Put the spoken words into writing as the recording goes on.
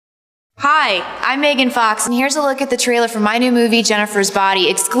Hi, I'm Megan Fox, and here's a look at the trailer for my new movie, Jennifer's Body,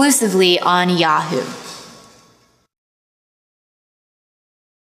 exclusively on Yahoo.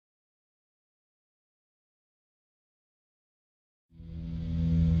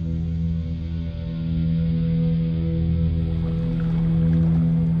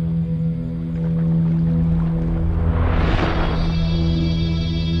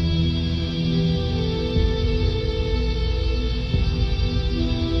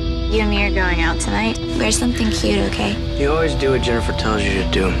 You and me are going out tonight. Wear something cute, okay? You always do what Jennifer tells you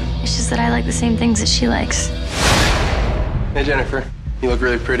to do. It's just that I like the same things that she likes. Hey, Jennifer. You look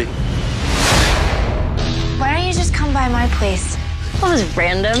really pretty. Why don't you just come by my place? Well, this is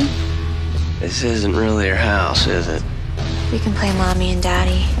random. This isn't really your house, is it? We can play mommy and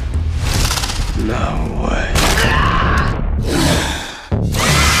daddy. No way.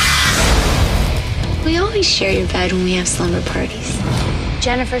 We always share your bed when we have slumber parties.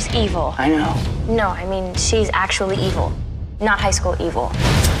 Jennifer's evil. I know. No, I mean, she's actually evil. Not high school evil.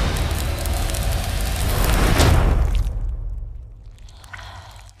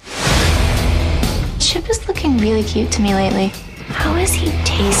 Chip is looking really cute to me lately. How is he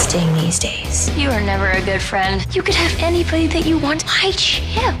tasting these days? You are never a good friend. You could have anybody that you want. Why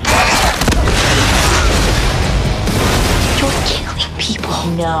Chip? You're killing people.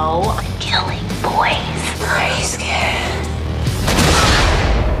 No, I'm killing boys. Are you scared?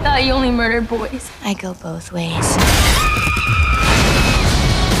 Thought you only murdered boys. I go both ways.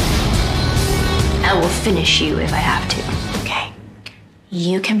 I will finish you if I have to. Okay.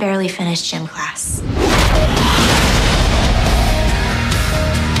 You can barely finish gym class.